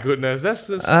my like that? goodness. That's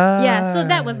just... Yeah, so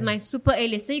that was my super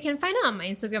A-list. So you can find it on my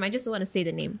Instagram. I just don't want to say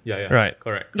the name. yeah. Right.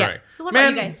 Correct. Yeah. Correct. So what about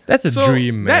you guys? That's a So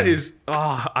dream, man. That is...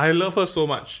 I love her so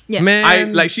much. Yeah.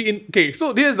 Man. Okay,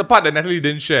 so this is the part that Natalie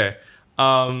didn't share.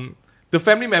 The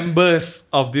family members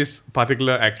of this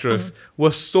particular actress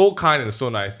were so kind and so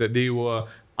nice that they were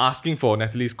asking for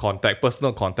Natalie's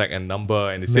personal contact and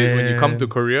number, and they said, when you come to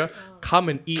Korea, come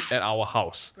and eat at our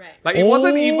house. Right. Like it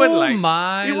wasn't even Oh like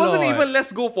my it wasn't Lord. even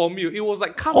let's go for a meal. It was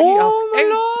like come Oh and eat my and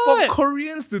Lord. for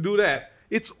Koreans to do that,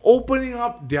 it's opening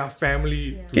up their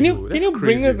family. To Can do. you That's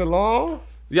bring crazy. us along?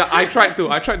 Yeah, I tried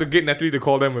to get Natalie to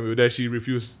call them when we were there. She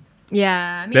refused.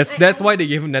 Yeah. I mean, That's why they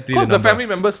gave Natalie the Because the number. family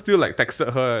members still like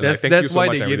texted her. Like, That's thank you that's so why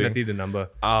much they and gave everything. Natalie the number.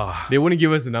 Ah. They wouldn't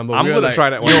give us the number. I'm We were gonna like, try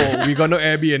that one. Yo, we got no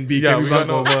Airbnb. Yeah, Can we we come got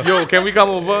no. over? Yo, can we come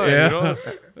over? Yeah. And, you know,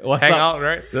 What's hang up? out,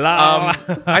 right? La.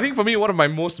 I think for me, one of my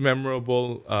most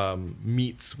memorable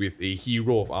meets with a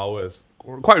hero of ours.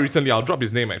 Quite recently, I'll drop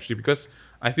his name actually because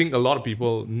I think a lot of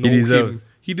people know deserves. him.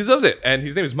 He deserves it, and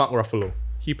his name is Mark Ruffalo.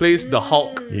 He plays the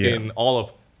Hulk Yeah. in all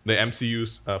of the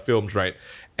MCU's films, right?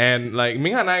 And like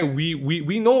Ming and I, we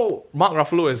know Mark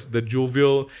Ruffalo as the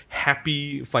jovial,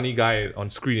 happy, funny guy on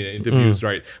screen in interviews,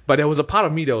 right? But there was a part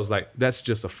of me that was like, that's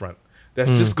just a front. That's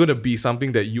just gonna be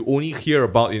something that you only hear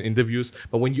about in interviews.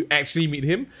 But when you actually meet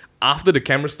him, after the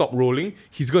camera stopped rolling,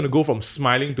 he's gonna go from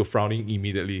smiling to frowning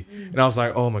immediately. And I was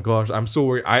like, oh my gosh, I'm so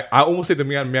worried. I almost said to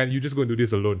Ming, man, you just gonna do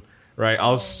this alone, right? I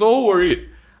was so worried.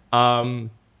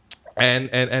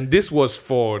 And this was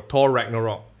for Thor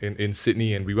Ragnarok in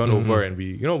Sydney, and we went over and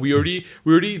we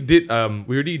already did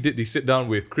the sit down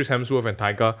with Chris Hemsworth and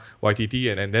Taika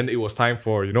Waititi, and then it was time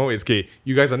for it's okay,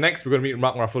 you guys are next, we're gonna meet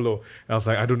Mark Ruffalo. And I was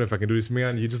like, I don't know if I can do this,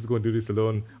 man. You just go and do this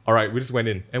alone. All right, we just went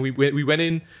in, and we went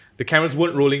in. The cameras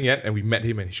weren't rolling yet, and we met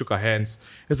him and he shook our hands.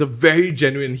 It was a very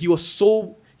genuine. He was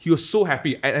so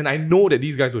happy, and I know that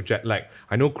these guys were jet lagged.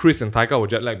 I know Chris and Taika were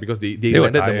jet lagged because they were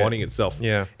landed the tired. morning itself.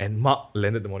 Yeah. And Mark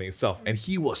landed the morning itself, and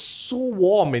he was so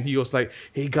warm, and he was like,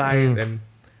 "Hey guys," and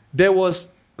there was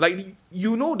like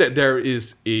that there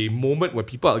is a moment where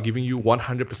people are giving you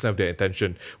 100% of their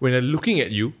attention. When they're looking at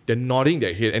you, they're nodding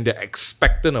their head and they're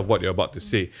expectant of what you're about to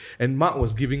say. And Mark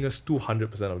was giving us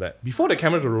 200% of that before the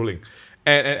cameras were rolling,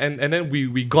 and then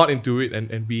we got into it,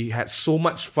 and we had so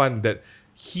much fun that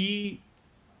he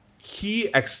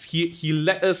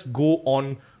let us go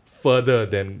on further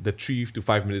than the 3 to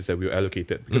 5 minutes that we were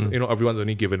allocated, because everyone's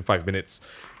only given 5 minutes.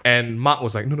 And Mark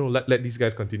was like, no, let these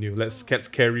guys continue. Let's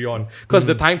carry on, because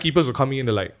the timekeepers were coming in.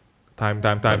 They're like, time.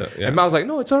 Yeah. And Mark was like,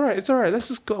 no, it's all right. Let's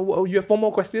just go. You have 4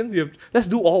 more questions. Let's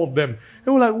do all of them.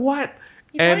 And we're like, what?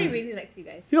 He probably really likes you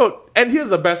guys. And here's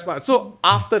the best part. So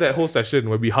after that whole session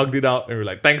where we hugged it out and we were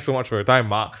like, thanks so much for your time,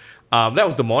 Mark. That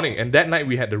was the morning, and that night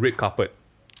we had the red carpet.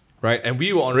 Right, and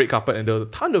we were on red carpet, and there was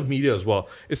a ton of media as well.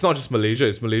 It's not just Malaysia;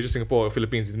 it's Malaysia, Singapore,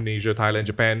 Philippines, Indonesia, Thailand,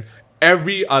 Japan.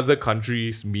 Every other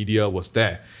country's media was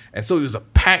there, and so it was a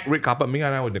packed red carpet. Ming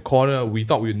and I were in the corner. We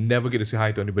thought we would never get to say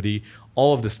hi to anybody.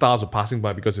 All of the stars were passing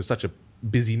by because it was such a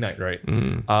busy night, right?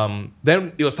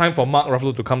 Then it was time for Mark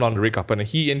Ruffalo to come down the red carpet, and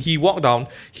he walked down.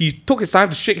 He took his time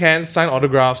to shake hands, sign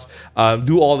autographs,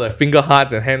 do all the finger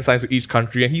hearts and hand signs to each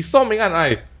country, and he saw Ming and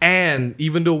I. And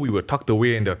even though we were tucked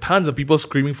away and there were tons of people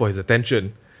screaming for his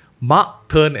attention, Mark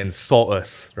turned and saw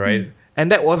us, right?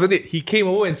 And that wasn't it. He came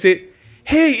over and said,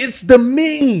 "Hey, it's the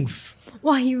Mings!"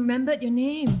 Wow, he remembered your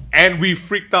names. And we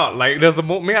freaked out. Like, there's a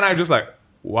moment, Ming and I were just like,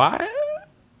 what?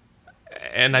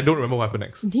 And I don't remember what happened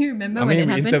next. Do you remember I when mean, it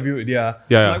we happened? interviewed, Yeah.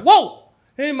 I'm like, whoa!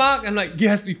 Hey, Mark. I'm like,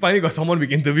 yes, we finally got someone we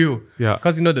can interview. Yeah.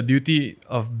 Because, the duty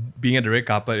of being at the red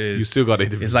carpet is... You still got to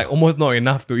interview. It's like almost not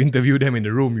enough to interview them in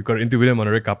the room. You got to interview them on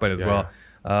the red carpet as Yeah,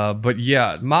 well. But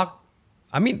yeah, Mark...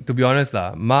 I mean, to be honest,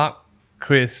 Mark,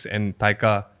 Chris, and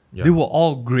Taika Yeah. They were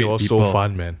all great It was people. so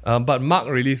fun, man. But Mark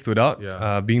really stood out,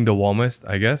 Yeah. being the warmest,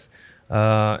 I guess.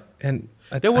 And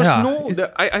There was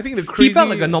I think the crazy... he felt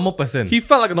like a normal person. He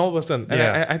felt like a normal person. And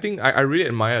Yeah. I think I really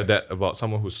admire that about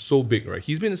someone who's so big, right?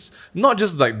 He's been not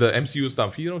just like the MCU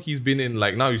stuff. He's been in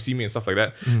like Now You See Me and stuff like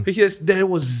that. But there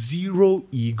was zero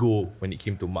ego when it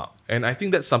came to Mark. And I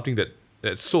think that's something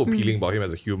that's so appealing about him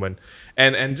as a human.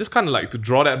 And just kind of like to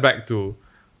draw that back to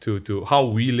how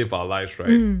we live our lives,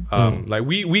 right? Like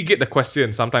we get the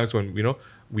question sometimes when,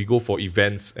 we go for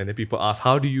events and then people ask,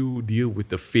 how do you deal with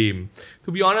the fame?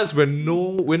 To be honest, we're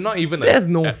not even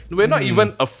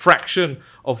a fraction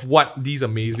of what these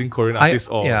amazing Korean artists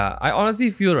are. Yeah, I honestly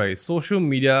feel, right, social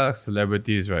media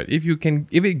celebrities, right, if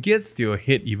it gets to your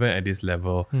head even at this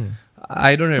level,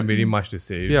 I don't have really much to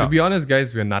say. Yeah. To be honest,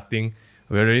 guys, we're nothing.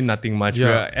 We're really nothing much.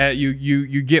 Yeah.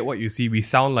 You get what you see. We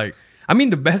sound like, I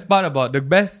mean, the best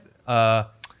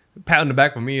pat on the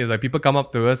back for me is like people come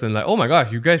up to us and like, oh my gosh,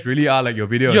 you guys really are like your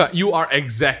videos. Yeah, you are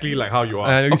exactly like how you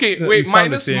are. You Okay, you wait,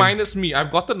 sound the same. minus me.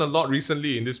 I've gotten a lot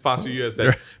recently in this past few years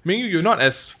that Mingyu, you're not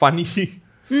as funny as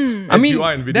you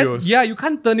are in videos. You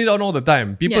can't turn it on all the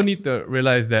time. People Yeah. need to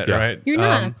realize that, Yeah. right? You're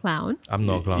not a clown. I'm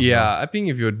not a clown. Yeah, I think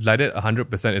if you're like that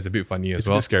 100%, it's a bit funny as It's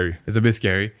a well. bit scary. It's a bit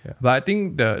scary. But I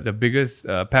think the biggest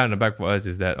pat on the back for us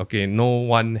is that, okay, no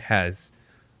one has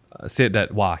said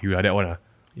that, wow, you are that one.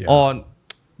 Yeah.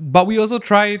 But we also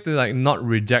try to like not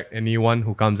reject anyone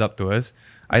who comes up to us.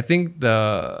 I think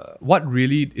what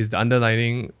really is the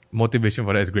underlying motivation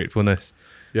for that is gratefulness.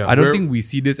 Yeah, I don't we're- think we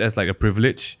see this as like a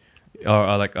privilege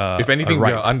or like a If anything, a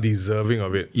right. we are undeserving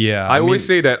of it. Yeah, I I always mean-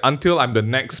 say that until I'm the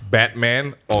next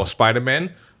Batman or Spider-Man,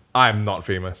 I'm not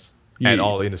famous at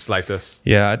all in the slightest.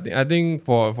 Yeah, I think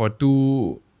for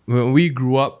when we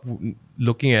grew up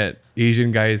looking at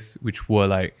Asian guys which were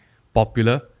like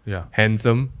popular, Yeah.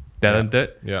 handsome, talented,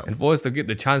 Yeah. and for us to get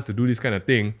the chance to do this kind of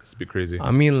thing, It's a bit crazy.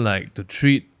 I mean, like to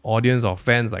treat audience or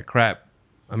fans like crap.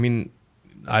 I mean,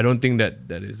 I don't think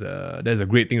that's a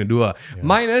great thing to do.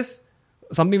 Minus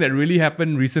something that really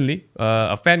happened recently.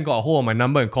 A fan got a hold of my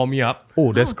number and called me up.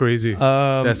 Oh, that's crazy.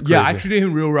 That's crazy. Yeah, I treated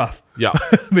him real rough. Yeah.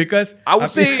 Because I would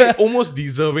say almost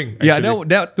deserving. Actually. yeah,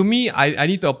 that to me, I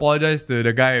need to apologize to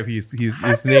the guy if his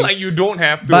I feel name. like you don't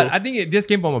have to. But I think it just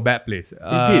came from a bad place. It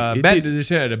Bad did.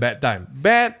 decision at a bad time.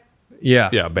 Bad. Yeah,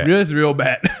 Yeah, bad. Just real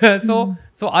bad. So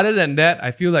other than that, I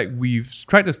feel like we've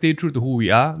tried to stay true to who we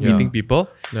are, Yeah. meeting people.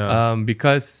 Yeah.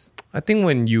 Because I think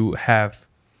when you have,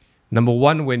 number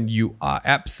one, when you are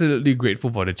absolutely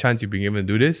grateful for the chance you've been given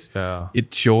to do this, Yeah.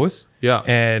 it shows. Yeah.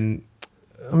 And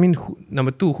I mean, number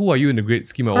two, who are you in the great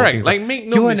scheme of all Correct. things? Like, make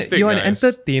no you're mistake, you're an guys.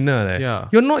 entertainer. Leh. Yeah.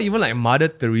 You're not even like Mother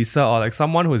Teresa or like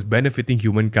someone who is benefiting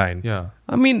humankind. Yeah.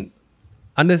 I mean,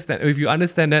 if you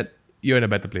understand that, you're in a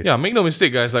better place. Yeah, make no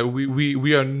mistake, guys. Like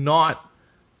we are not.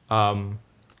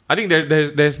 I think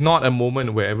there's not a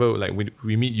moment wherever like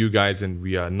we meet you guys and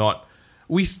we are not.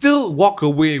 We still walk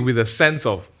away with a sense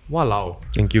of wow.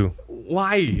 Thank you.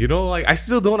 Why? Like I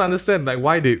still don't understand like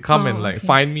why they come and like okay.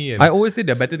 find me and I always say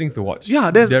there are better things to watch.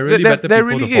 yeah, there are really better there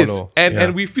people really to is, follow. and Yeah.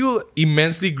 and we feel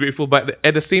immensely grateful, but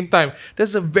at the same time,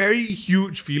 there's a very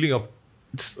huge feeling of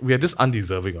we are just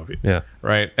undeserving of it. Yeah.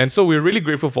 Right, and so we're really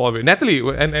grateful for all of it, Natalie.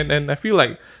 And I feel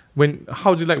like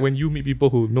how do you like when you meet people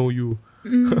who know you?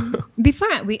 Before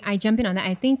I jump in on that,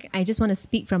 I think I just want to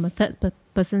speak from a third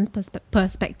person's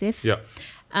perspective. Yeah,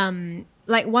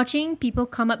 Like watching people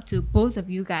come up to both of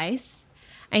you guys,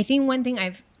 I think one thing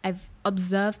I've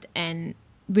observed and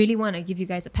really want to give you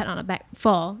guys a pat on the back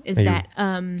for is Thank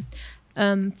that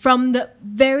from the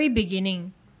very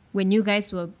beginning, when you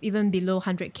guys were even below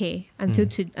 100K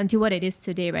until what it is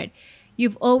today, right?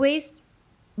 You've always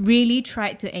really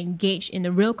tried to engage in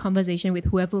a real conversation with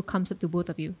whoever comes up to both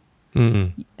of you.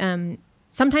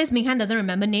 Sometimes Minghan doesn't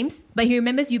remember names, but he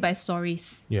remembers you by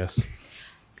stories. yes,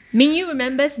 Mingyu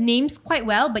remembers names quite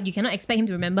well, but you cannot expect him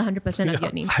to remember 100% of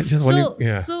your names. I just want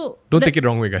to- Don't take it the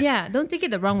wrong way, guys. Yeah, don't take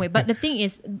it the wrong way. But the thing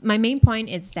is, my main point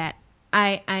is that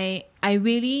I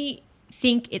really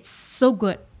think it's so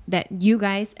good that you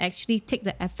guys actually take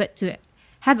the effort to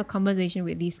have a conversation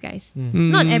with these guys.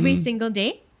 Not every single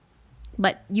day,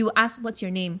 but you ask, what's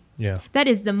your name? yeah, That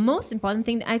is the most important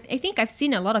thing. I think I've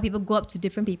seen a lot of people go up to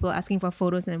different people asking for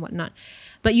photos and whatnot.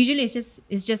 But usually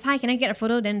it's just, hi, can I get a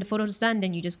photo? Then the photo is done,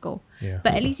 then you just go. Yeah.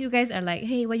 But at least you guys are like,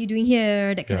 hey, what are you doing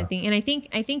here? That kind Yeah. of thing. And I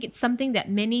think it's something that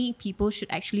many people should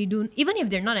actually do, even if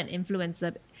they're not an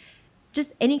influencer.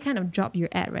 Just any kind of job you're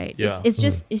at, right? Yeah. It's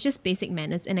just basic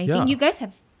manners. And I Yeah. think you guys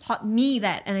have taught me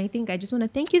that. And I think I just want to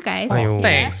thank you guys. Aiyo.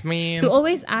 Thanks, man. To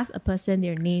always ask a person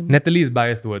their name. Natalie is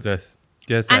biased towards us.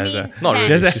 Just I as mean, a, Not that-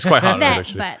 really. She's quite hard, that,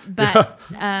 actually. but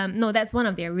no, that's one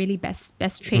of their really best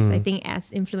traits. I think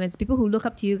as influence, people who look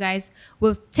up to you guys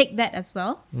will take that as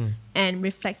well and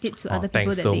reflect it to other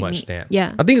people thanks that so they much, meet. Nat.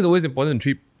 Yeah, I think it's always important to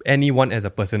treat anyone as a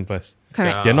person first.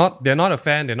 correct. Yeah. They're not a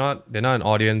fan. They're not an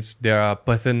audience. They're a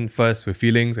person first with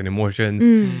feelings and emotions.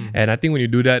 And I think when you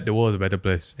do that, the world is a better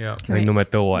place. Yeah. Like, no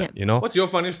matter what, Yeah. you know. What's your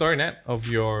funny story, Nat? Of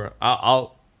your,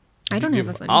 I don't have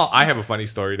a funny I have a funny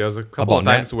story. There was a couple of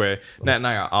About Nat? times where Nat and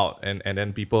I are out, and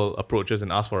then people approach us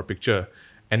and ask for a picture,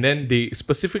 and then they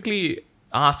specifically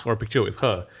ask for a picture with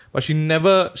her, but she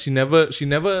never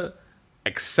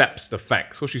accepts the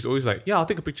fact. So she's always like, "Yeah, I'll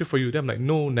take a picture for you." Then I'm like,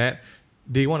 "No, Nat,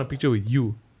 they want a picture with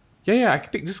you." Yeah, I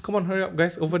can take. Just come on, hurry up,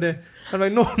 guys, over there. I'm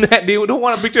like, "No, Nat, they don't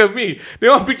want a picture of me. They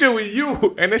want a picture with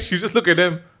you." And then she just look at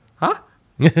them, huh?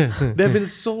 There have been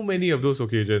so many of those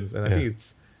occasions, and I think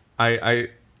it's,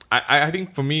 I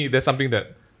think for me, there's something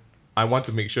that I want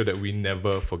to make sure that we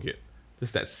never forget.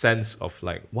 Just that sense of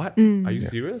like, what? Are you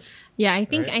serious? Yeah, I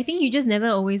think Right? you just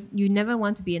you never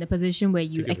want to be in a position where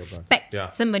you Take it for expect granted. Yeah.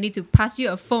 somebody to pass you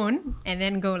a phone and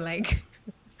then go like,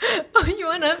 "Oh, you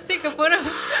wanna take a photo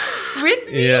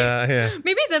with me?" Yeah.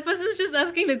 Maybe that person's just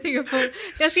asking to take a photo.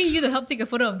 They're asking you to help take a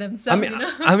photo of themselves.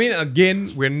 I mean,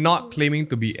 again, we're not claiming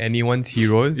to be anyone's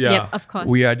heroes. Yeah. Yep, of course.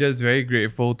 We are just very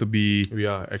grateful to be We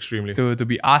are extremely. to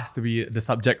be asked to be the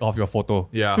subject of your photo.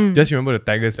 Yeah. Just remember to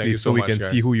tag us, Thank you please, so so we much, can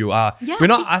guys. see who you are. Yeah, We're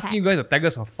not please asking you guys to tag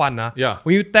us for fun. Yeah.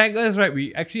 When you tag us, right,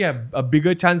 we actually have a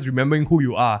bigger chance remembering who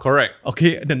you are. Correct.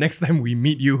 Okay, the next time we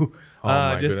meet you. Oh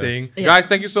my just goodness. saying. Yeah. Guys,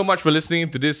 thank you so much for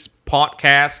listening to this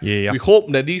podcast. Yeah. We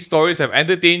hope that these stories have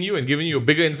entertained you and given you a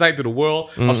bigger insight to the world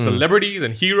of celebrities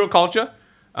and hero culture.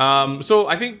 So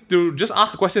I think to just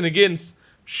ask the question again,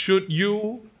 should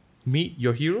you meet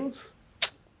your heroes?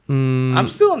 I'm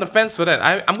still on the fence for that.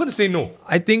 I'm going to say no.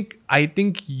 I think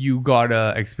you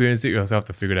gotta experience it yourself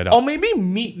to figure that out. Or maybe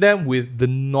meet them with the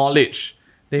knowledge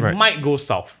they Right. might go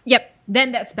south. Yep,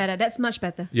 then that's better. That's much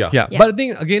better. Yeah. Yeah. Yeah. But the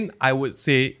thing, again, I would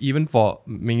say, even for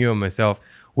Mingyu and myself,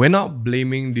 we're not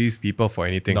blaming these people for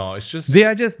anything. No, it's just... They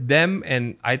are just them,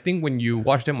 and I think when you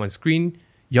watch them on screen,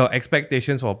 your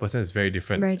expectations for a person is very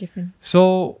different. Very different.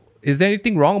 So, is there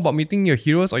anything wrong about meeting your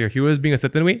heroes or your heroes being a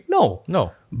certain way? No.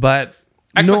 No. But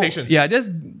Expectations. No, yeah,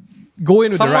 just go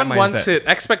in with Someone the right mindset. once said,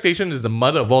 expectation is the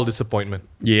mother of all disappointment.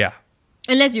 Yeah.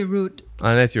 Unless you're rude.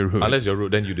 Unless you're rude. Unless you're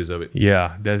rude, then you deserve it.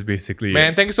 Yeah, that's basically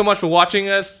Man, it. thank you so much for watching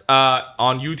us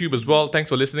on YouTube as well. Thanks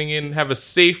for listening in. Have a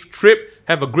safe trip.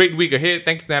 Have a great week ahead.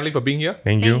 Thanks, Natalie, for being here.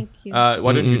 Thank you. Thank you.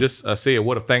 Why don't you just say a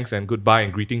word of thanks and goodbye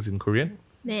and greetings in Korean?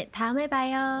 네, 다음에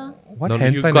봐요. What No,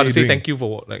 hand you sign are gotta you say doing? thank you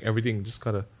for like everything. Just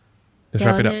gotta. Let's 네,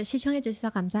 wrap it up. 오늘 시청해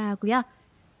주셔서 감사하고요.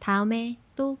 다음에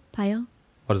또 봐요.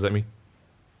 What does that mean?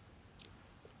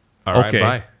 All right, Okay.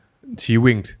 bye. She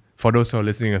winked. For those who are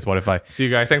listening on Spotify. See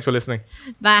you guys. Thanks for listening.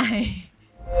 Bye.